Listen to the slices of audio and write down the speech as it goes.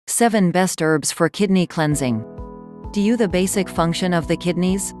7 Best Herbs for Kidney Cleansing. Do you know the basic function of the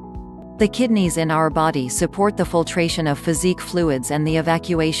kidneys? The kidneys in our body support the filtration of physique fluids and the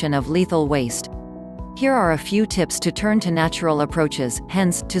evacuation of lethal waste. Here are a few tips to turn to natural approaches,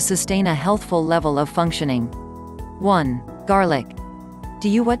 hence, to sustain a healthful level of functioning. 1. Garlic. Do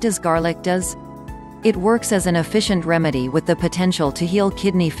you know what garlic does? It works as an efficient remedy with the potential to heal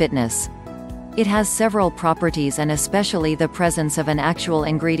kidney fitness. It has several properties, and especially the presence of an actual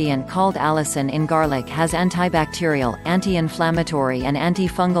ingredient called allicin in garlic has antibacterial, anti-inflammatory and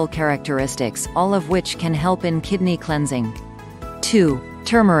antifungal characteristics, all of which can help in kidney cleansing. 2.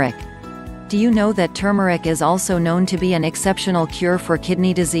 Turmeric. Do you know that turmeric is also known to be an exceptional cure for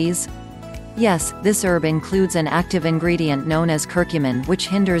kidney disease? Yes, this herb includes an active ingredient known as curcumin, which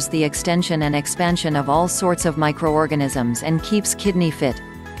hinders the extension and expansion of all sorts of microorganisms and keeps kidney fit.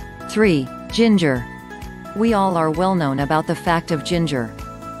 3. Ginger. We all are well known about the fact of ginger.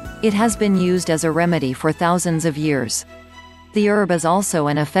 It has been used as a remedy for thousands of years. The herb is also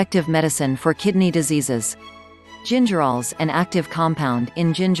an effective medicine for kidney diseases. Gingerols, an active compound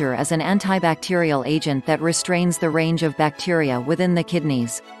in ginger, is an antibacterial agent that restrains the range of bacteria within the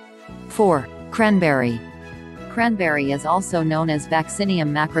kidneys. 4. Cranberry. Cranberry is also known as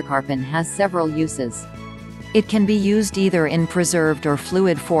Vaccinium macrocarpon, has several uses. It can be used either in preserved or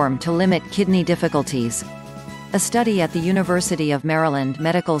fluid form to limit kidney difficulties. A study at the University of Maryland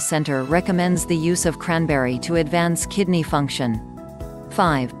Medical Center recommends the use of cranberry to advance kidney function.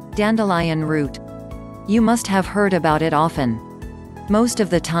 5. Dandelion root. You must have heard about it often. Most of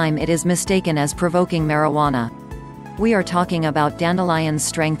the time it is mistaken as provoking marijuana. We are talking about dandelion's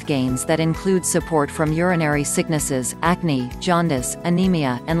strength gains that include support from urinary sicknesses, acne, jaundice,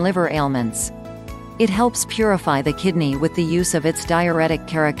 anemia, and liver ailments. It helps purify the kidney with the use of its diuretic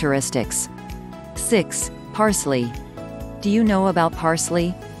characteristics. 6. Parsley. Do you know about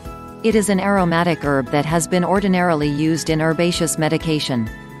parsley? It is an aromatic herb that has been ordinarily used in herbaceous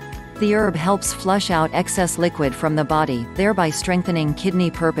medication. The herb helps flush out excess liquid from the body, thereby strengthening kidney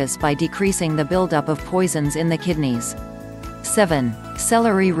purpose by decreasing the buildup of poisons in the kidneys. 7.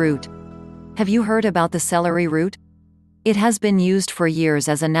 Celery root. Have you heard about the celery root? It has been used for years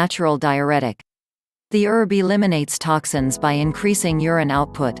as a natural diuretic. The herb eliminates toxins by increasing urine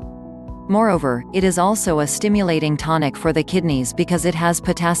output. Moreover, it is also a stimulating tonic for the kidneys because it has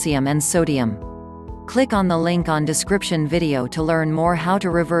potassium and sodium. Click on the link on description video to learn more how to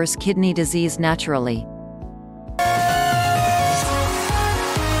reverse kidney disease naturally.